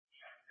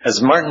As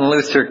Martin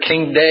Luther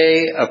King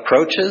Day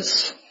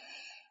approaches,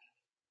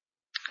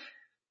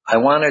 I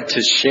wanted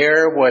to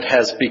share what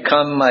has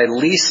become my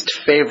least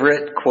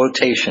favorite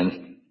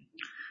quotation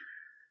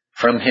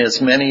from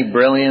his many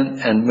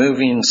brilliant and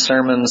moving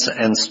sermons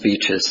and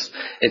speeches.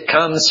 It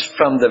comes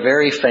from the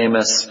very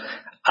famous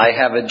 "I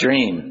Have a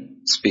Dream"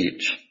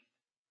 speech.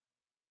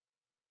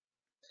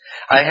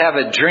 I have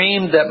a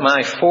dream that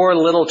my 4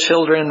 little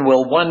children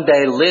will one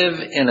day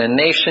live in a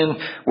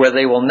nation where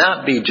they will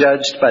not be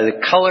judged by the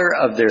color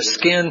of their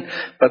skin,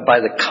 but by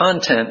the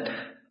content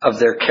of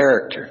their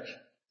character.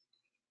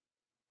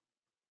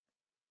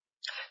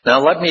 Now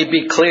let me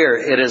be clear,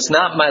 it is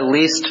not my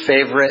least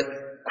favorite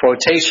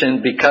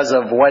quotation because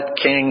of what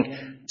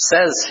King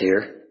says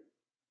here.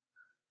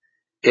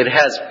 It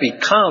has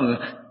become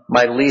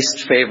my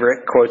least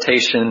favorite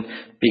quotation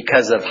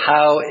because of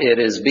how it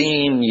is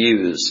being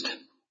used.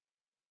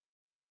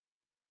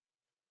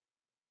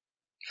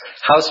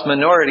 House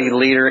Minority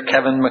Leader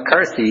Kevin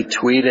McCarthy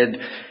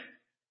tweeted,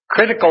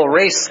 "Critical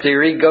race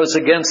theory goes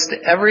against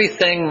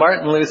everything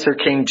Martin Luther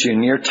King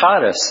Jr.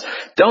 taught us.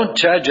 Don't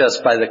judge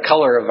us by the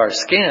color of our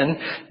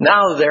skin."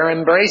 Now they're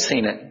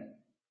embracing it.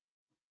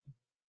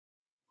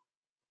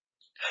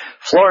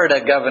 Florida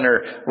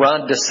Governor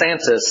Ron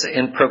DeSantis,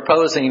 in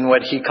proposing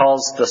what he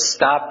calls the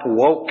Stop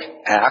Woke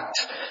Act,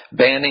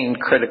 banning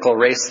critical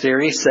race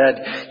theory,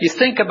 said, "You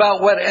think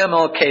about what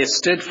MLK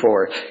stood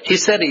for. He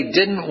said he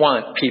didn't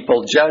want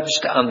people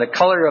judged on the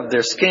color of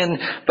their skin,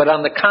 but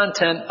on the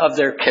content of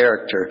their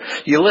character.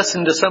 You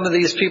listen to some of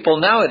these people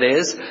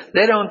nowadays,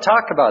 they don't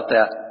talk about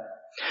that.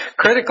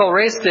 Critical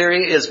race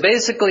theory is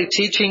basically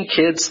teaching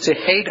kids to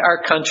hate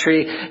our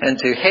country and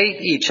to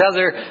hate each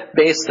other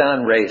based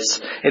on race.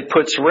 It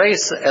puts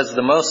race as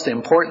the most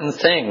important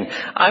thing.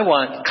 I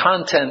want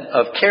content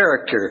of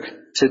character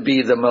to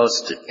be the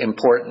most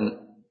important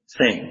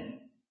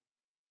thing."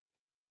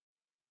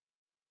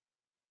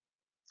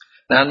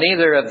 Now,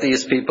 neither of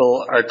these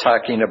people are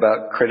talking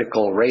about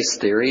critical race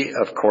theory,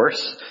 of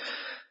course.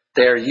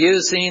 They're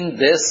using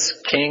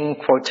this King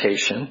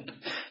quotation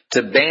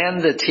to ban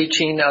the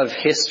teaching of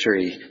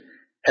history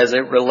as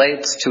it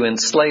relates to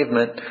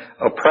enslavement,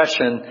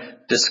 oppression,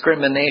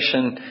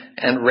 discrimination,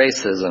 and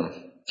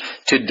racism,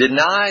 to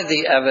deny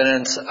the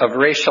evidence of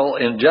racial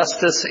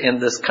injustice in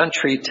this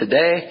country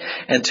today,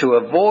 and to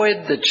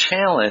avoid the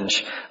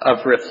challenge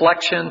of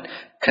reflection,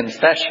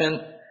 confession,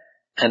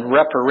 and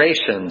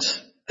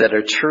reparations that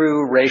a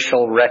true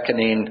racial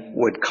reckoning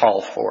would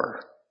call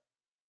for.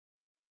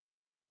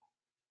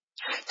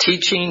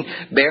 Teaching,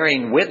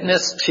 bearing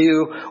witness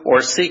to,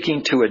 or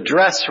seeking to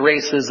address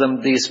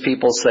racism, these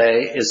people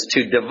say, is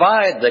to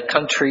divide the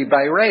country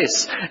by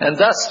race, and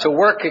thus to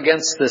work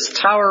against this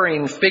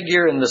towering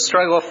figure in the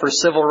struggle for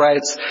civil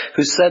rights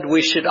who said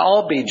we should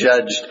all be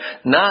judged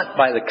not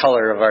by the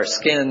color of our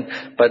skin,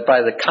 but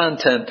by the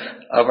content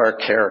of our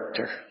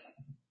character.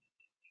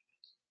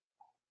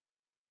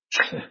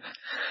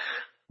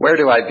 Where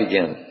do I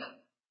begin?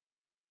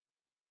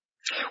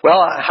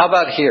 Well, how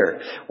about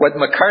here? What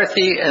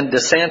McCarthy and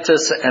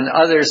DeSantis and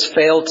others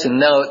fail to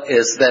note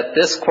is that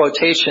this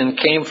quotation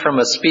came from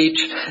a speech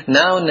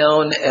now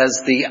known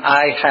as the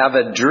 "I Have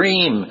a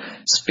Dream"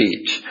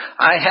 speech.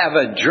 I have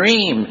a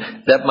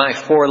dream that my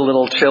 4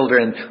 little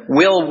children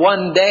will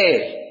one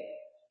day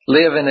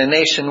live in a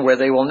nation where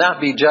they will not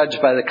be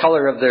judged by the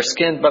color of their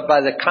skin, but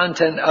by the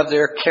content of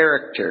their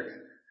character.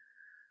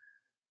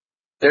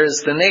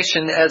 There's the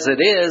nation as it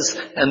is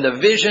and the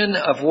vision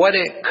of what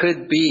it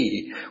could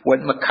be. What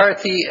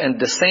McCarthy and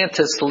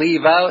DeSantis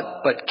leave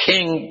out, but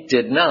King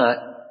did not,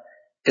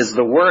 is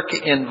the work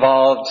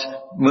involved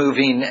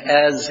moving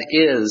as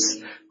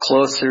is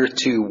closer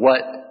to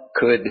what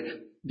could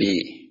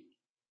be.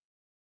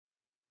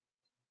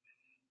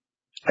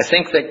 I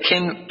think that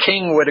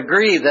King would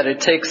agree that it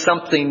takes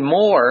something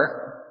more,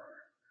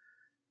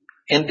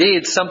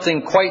 indeed,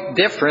 something quite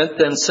different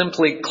than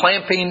simply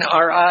clamping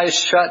our eyes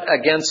shut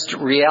against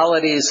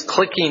realities,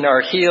 clicking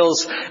our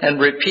heels, and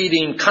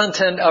repeating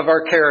content of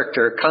our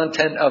character,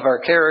 content of our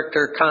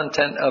character,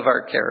 content of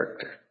our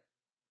character.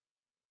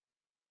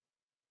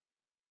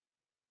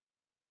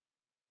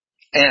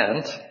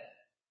 And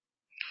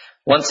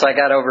once I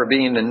got over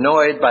being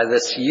annoyed by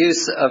this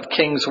use of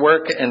King's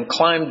work and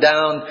climbed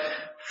down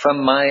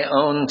from my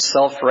own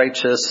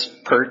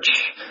self-righteous perch,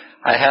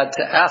 I had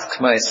to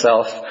ask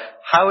myself,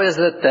 how is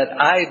it that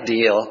I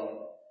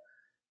deal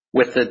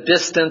with the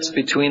distance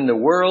between the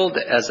world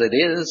as it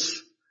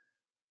is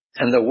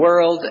and the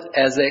world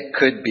as it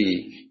could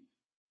be?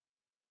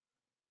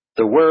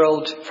 The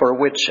world for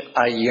which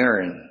I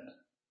yearn.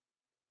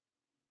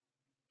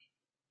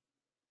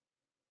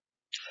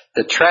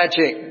 The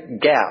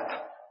tragic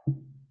gap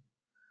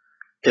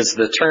is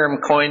the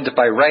term coined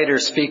by writer,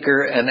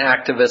 speaker, and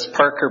activist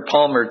Parker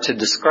Palmer to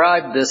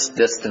describe this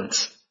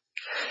distance.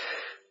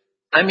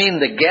 I mean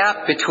the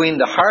gap between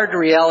the hard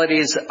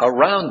realities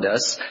around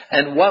us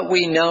and what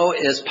we know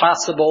is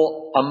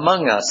possible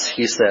among us,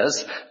 he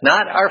says.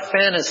 Not our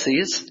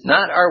fantasies,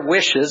 not our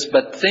wishes,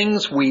 but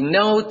things we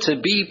know to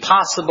be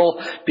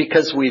possible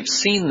because we've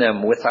seen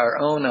them with our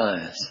own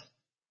eyes.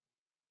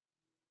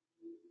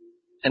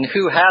 And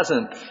who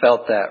hasn't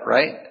felt that,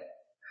 right?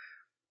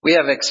 We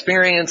have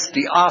experienced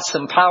the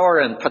awesome power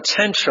and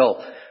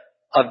potential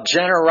of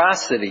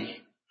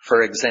generosity,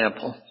 for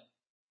example.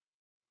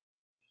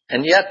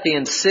 And yet the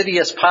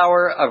insidious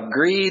power of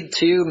greed,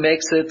 too,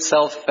 makes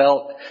itself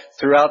felt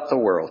throughout the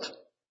world.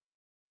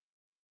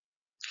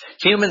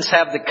 Humans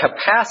have the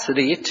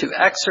capacity to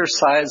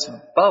exercise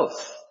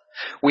both.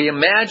 We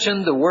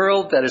imagine the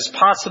world that is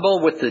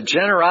possible with the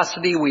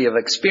generosity we have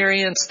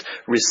experienced,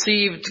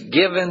 received,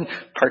 given,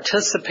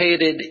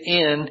 participated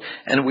in,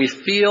 and we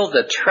feel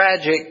the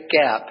tragic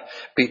gap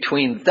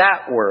between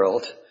that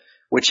world,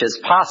 which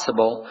is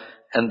possible,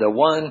 and the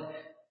one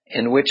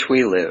in which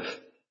we live.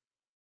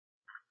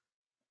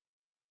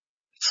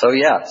 So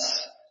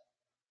yes,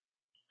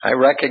 I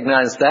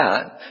recognize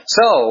that.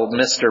 So,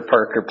 Mr.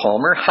 Parker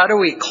Palmer, how do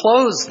we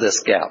close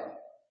this gap?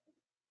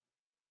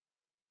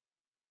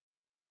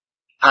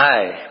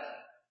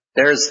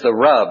 There's the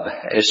rub,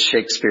 as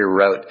Shakespeare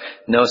wrote,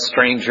 no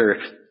stranger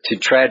to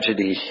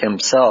tragedy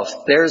himself.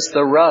 There's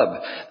the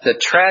rub. The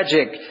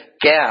tragic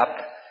gap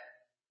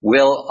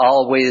will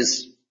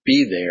always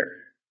be there.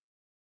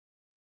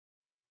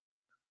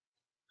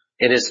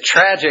 It is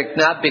tragic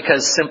not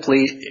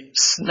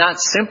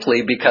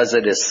simply because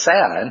it is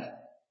sad,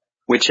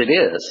 which it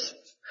is,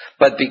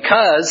 but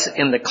because,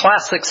 in the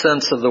classic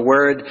sense of the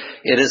word,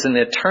 it is an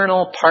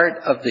eternal part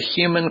of the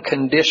human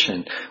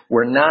condition.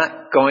 We're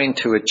not going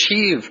to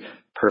achieve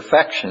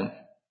perfection,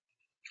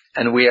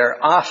 and we are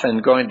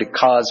often going to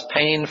cause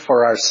pain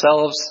for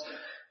ourselves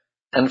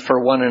and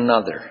for one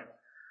another.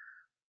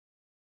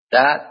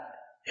 That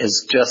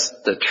is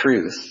just the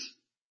truth,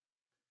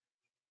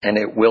 and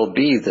it will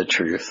be the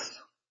truth.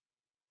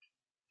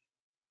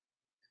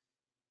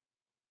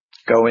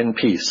 Go in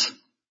peace.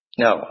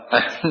 No,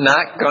 I'm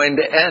not going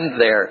to end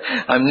there.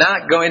 I'm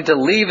not going to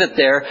leave it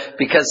there,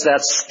 because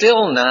that's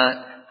still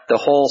not the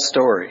whole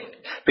story.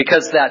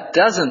 Because that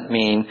doesn't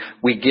mean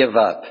we give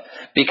up.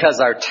 Because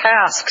our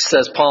task,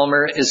 says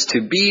Palmer, is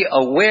to be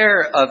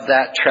aware of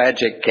that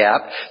tragic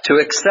gap, to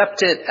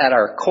accept it at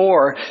our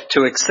core,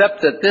 to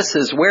accept that this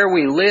is where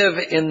we live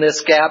in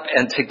this gap,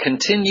 and to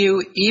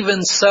continue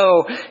even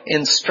so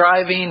in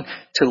striving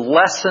to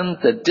lessen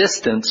the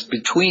distance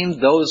between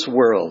those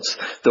worlds,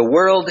 the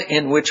world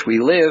in which we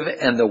live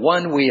and the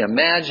one we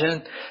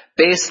imagine,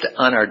 based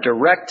on our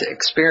direct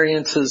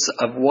experiences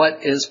of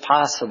what is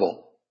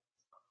possible.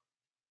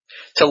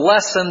 To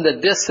lessen the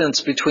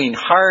distance between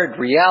hard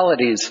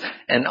realities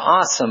and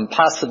awesome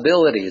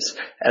possibilities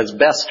as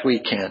best we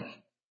can.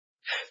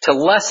 To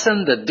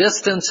lessen the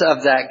distance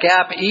of that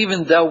gap,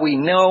 even though we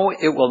know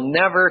it will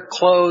never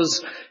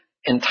close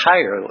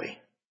entirely.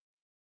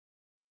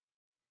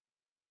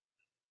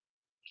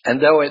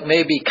 And though it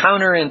may be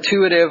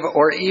counterintuitive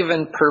or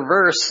even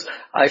perverse,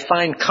 I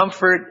find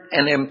comfort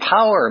and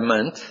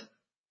empowerment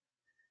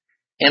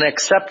in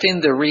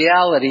accepting the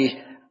reality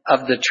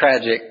of the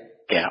tragic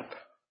gap.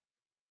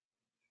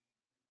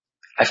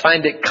 I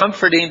find it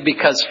comforting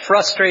because,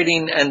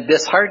 frustrating and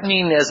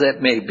disheartening as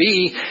it may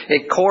be,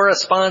 it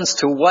corresponds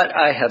to what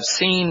I have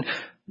seen,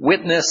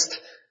 witnessed,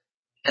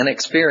 and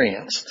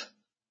experienced.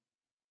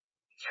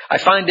 I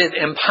find it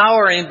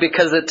empowering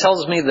because it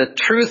tells me the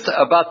truth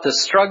about the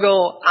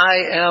struggle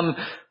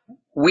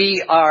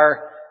we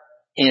are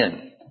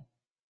in.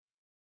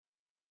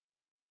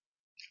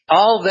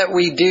 All that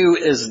we do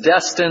is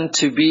destined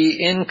to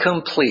be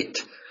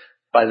incomplete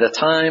by the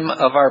time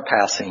of our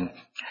passing.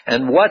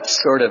 And what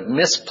sort of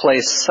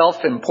misplaced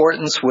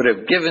self-importance would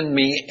have given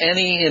me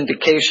any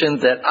indication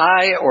that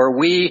I or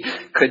we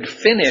could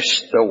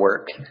finish the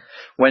work,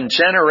 when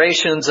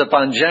generations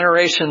upon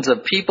generations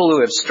of people who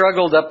have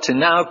struggled up to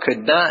now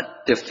could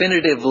not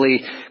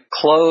definitively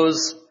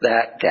close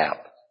that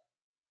gap?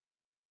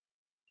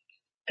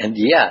 And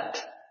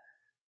yet,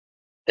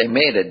 they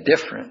made a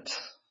difference.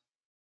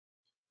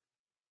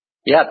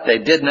 Yet they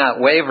did not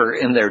waver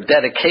in their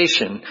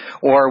dedication,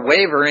 or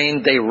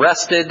wavering, they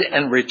rested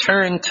and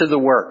returned to the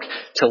work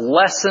to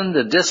lessen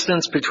the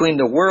distance between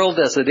the world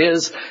as it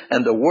is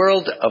and the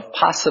world of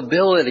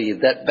possibility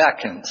that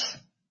beckons.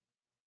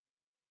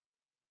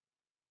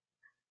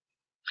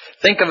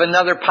 Think of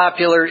another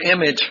popular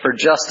image for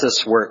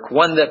justice work,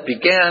 one that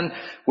began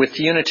with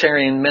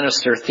Unitarian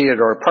minister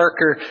Theodore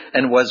Parker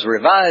and was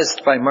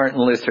revised by Martin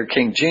Luther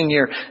King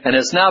Jr. and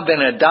has now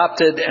been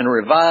adopted and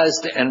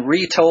revised and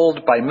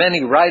retold by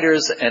many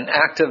writers and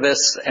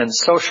activists and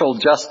social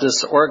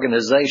justice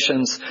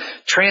organizations,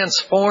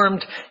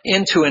 transformed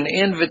into an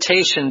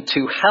invitation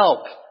to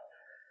help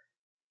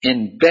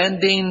in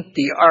bending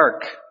the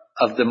arc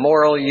of the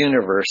moral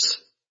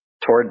universe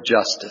toward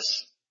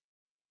justice.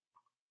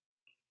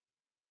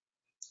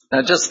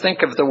 Now just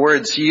think of the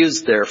words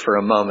used there for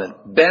a moment.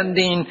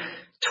 Bending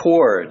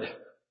toward.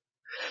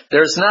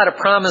 There's not a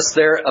promise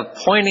there of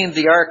pointing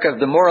the arc of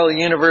the moral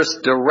universe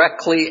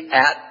directly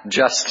at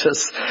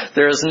justice.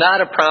 There is not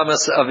a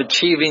promise of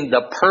achieving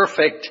the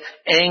perfect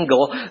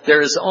angle.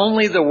 There is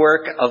only the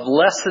work of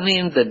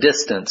lessening the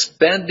distance,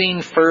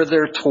 bending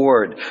further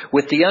toward,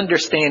 with the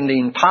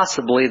understanding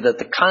possibly that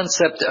the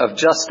concept of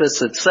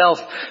justice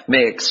itself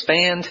may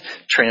expand,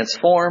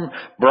 transform,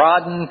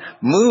 broaden,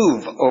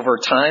 move over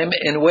time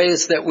in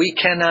ways that we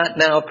cannot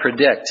now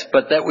predict,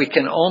 but that we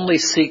can only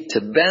seek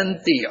to bend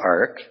the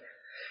arc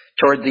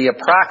toward the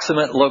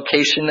approximate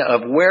location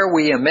of where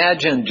we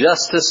imagine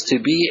justice to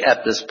be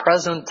at this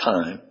present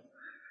time,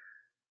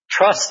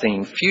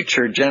 trusting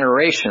future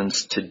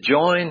generations to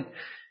join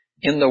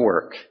in the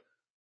work.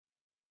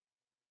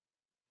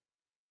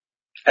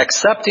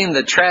 Accepting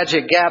the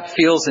tragic gap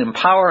feels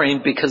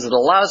empowering because it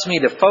allows me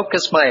to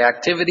focus my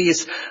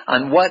activities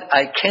on what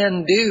I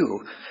can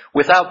do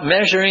without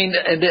measuring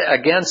it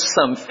against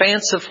some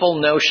fanciful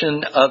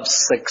notion of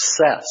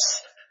success,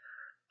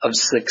 of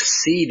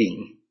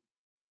succeeding.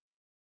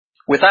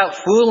 Without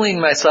fooling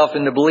myself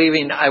into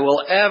believing I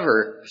will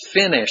ever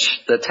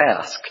finish the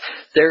task.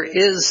 There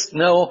is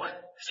no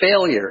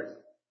failure.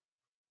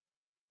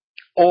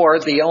 Or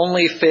the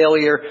only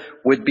failure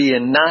would be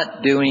in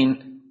not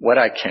doing what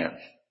I can.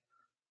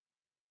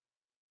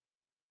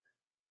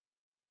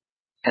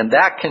 And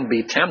that can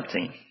be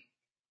tempting.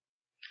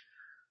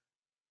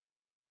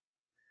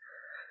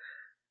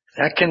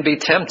 That can be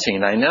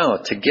tempting, I know,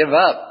 to give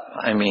up.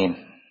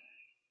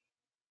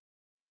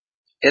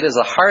 It is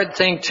a hard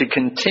thing to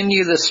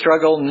continue the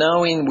struggle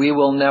knowing we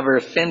will never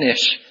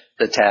finish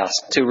the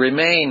task, to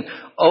remain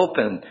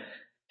open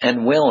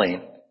and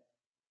willing.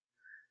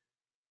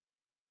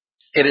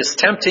 It is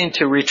tempting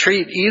to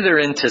retreat either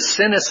into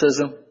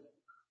cynicism,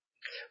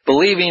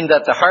 believing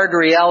that the hard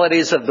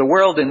realities of the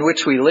world in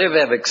which we live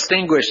have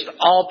extinguished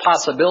all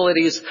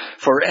possibilities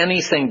for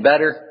anything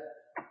better,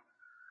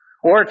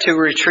 or to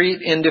retreat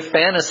into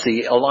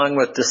fantasy along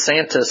with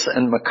DeSantis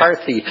and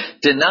McCarthy,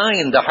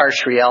 denying the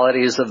harsh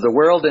realities of the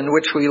world in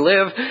which we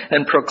live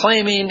and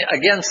proclaiming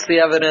against the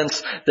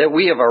evidence that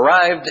we have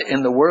arrived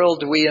in the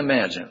world we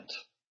imagined.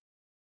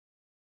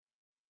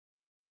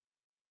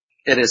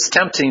 It is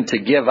tempting to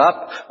give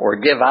up or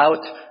give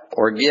out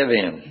or give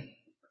in.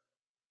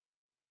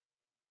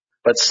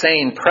 But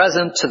staying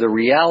present to the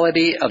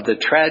reality of the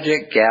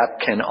tragic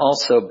gap can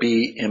also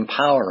be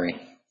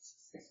empowering.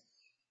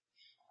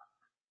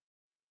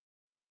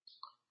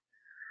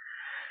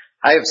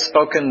 I have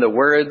spoken the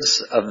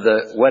words of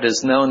what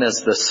is known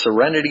as the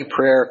Serenity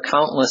Prayer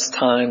countless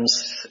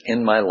times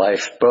in my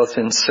life, both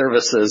in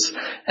services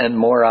and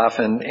more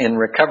often in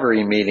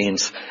recovery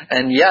meetings.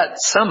 And yet,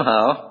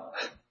 somehow,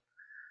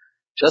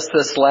 just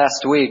this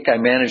last week, I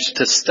managed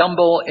to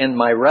stumble in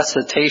my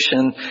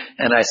recitation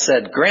and I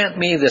said, "Grant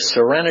me the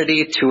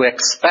serenity to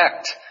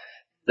expect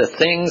the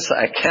things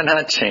I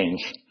cannot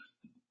change."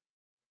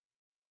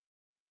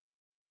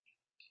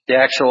 The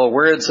actual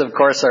words, of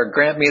course, are,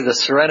 "Grant me the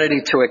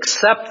serenity to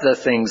accept the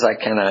things I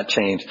cannot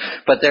change."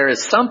 But there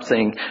is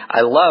something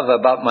I love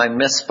about my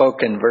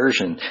misspoken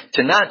version.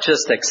 To not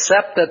just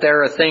accept that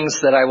there are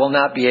things that I will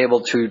not be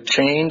able to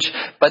change,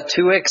 but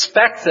to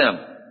expect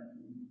them.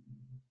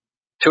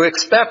 To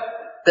expect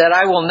that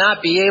I will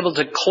not be able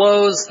to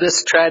close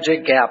this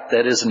tragic gap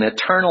that is an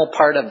eternal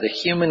part of the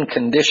human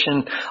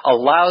condition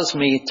allows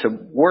me to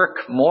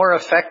work more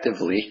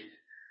effectively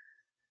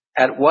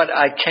at what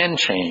I can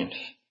change.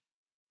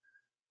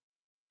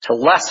 To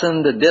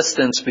lessen the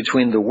distance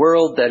between the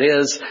world that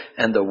is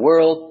and the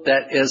world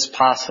that is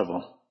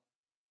possible.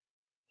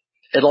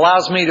 It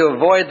allows me to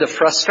avoid the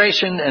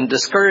frustration and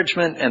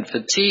discouragement and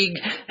fatigue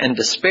and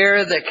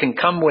despair that can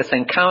come with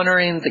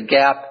encountering the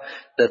gap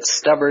that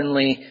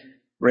stubbornly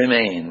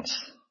remains.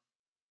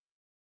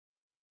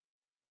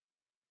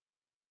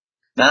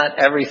 Not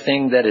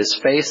everything that is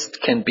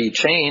faced can be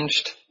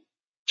changed,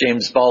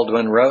 James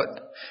Baldwin wrote,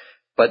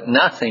 but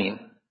nothing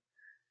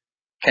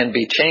can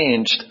be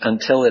changed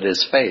until it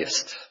is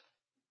faced.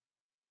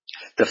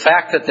 The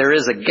fact that there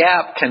is a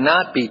gap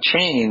cannot be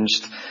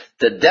changed.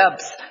 The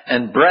depth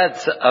and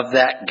breadth of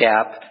that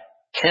gap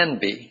can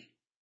be.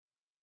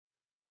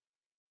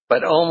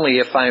 But only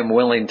if I am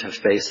willing to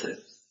face it.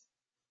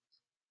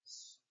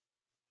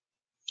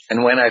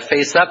 And when I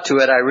face up to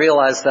it, I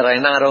realize that I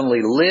not only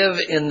live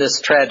in this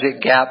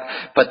tragic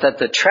gap, but that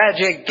the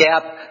tragic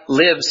gap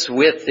lives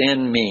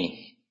within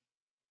me.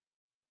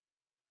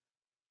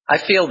 I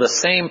feel the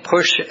same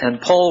push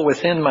and pull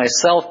within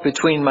myself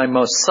between my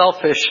most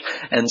selfish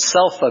and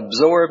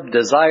self-absorbed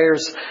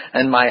desires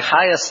and my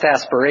highest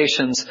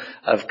aspirations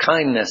of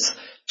kindness,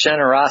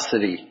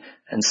 generosity,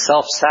 and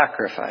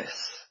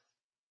self-sacrifice.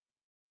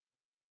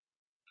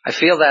 I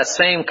feel that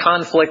same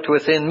conflict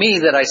within me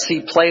that I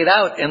see played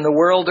out in the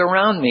world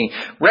around me,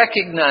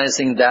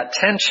 recognizing that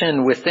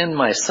tension within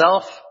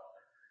myself,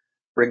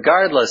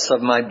 regardless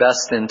of my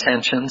best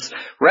intentions,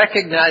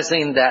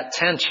 recognizing that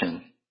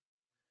tension.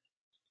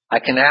 I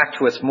can act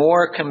with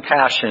more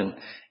compassion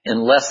in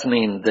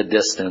lessening the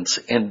distance,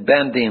 in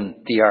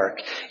bending the arc,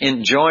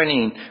 in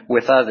joining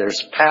with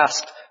others,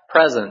 past,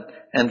 present,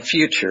 and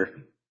future,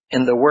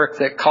 in the work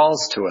that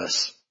calls to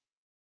us.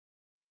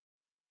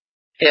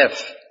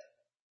 If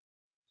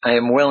I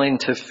am willing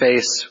to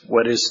face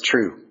what is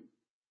true.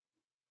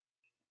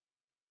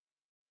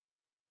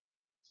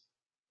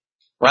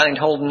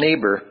 Reinhold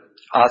Niebuhr,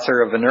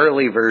 author of an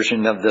early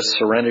version of the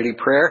Serenity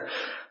Prayer,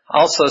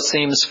 also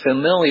seems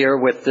familiar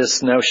with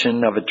this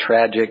notion of a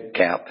tragic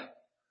gap.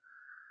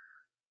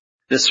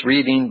 This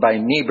reading by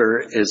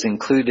Niebuhr is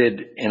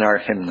included in our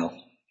hymnal.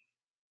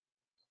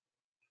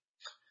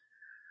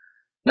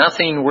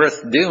 Nothing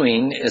worth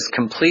doing is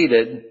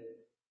completed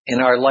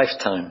in our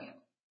lifetime.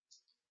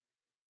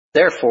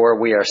 Therefore,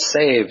 we are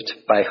saved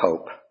by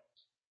hope.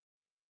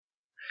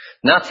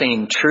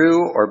 Nothing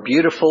true or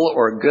beautiful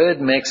or good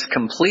makes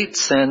complete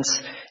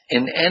sense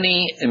in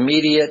any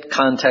immediate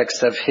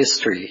context of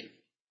history.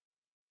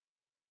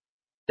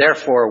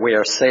 Therefore, we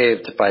are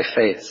saved by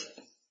faith.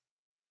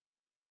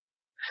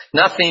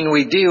 Nothing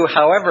we do,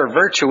 however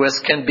virtuous,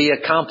 can be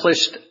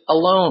accomplished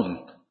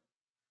alone.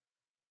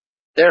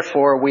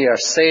 Therefore, we are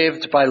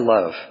saved by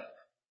love.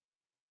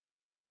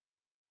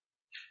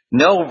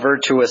 No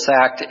virtuous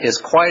act is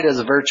quite as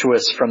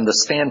virtuous from the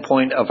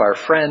standpoint of our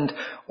friend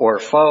or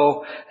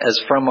foe as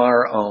from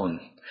our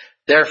own.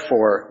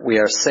 Therefore, we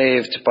are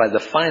saved by the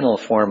final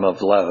form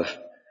of love,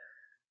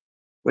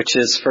 which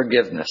is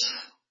forgiveness.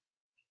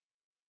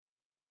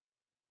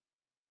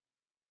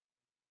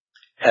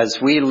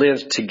 As we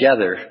live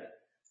together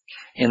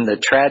in the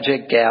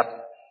tragic gap,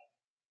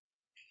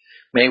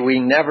 may we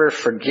never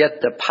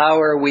forget the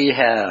power we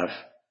have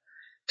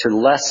to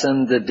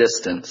lessen the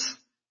distance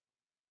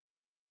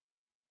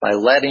by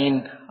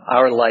letting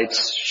our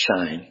lights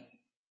shine.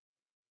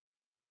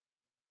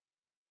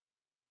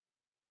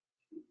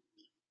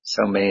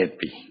 So may it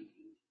be.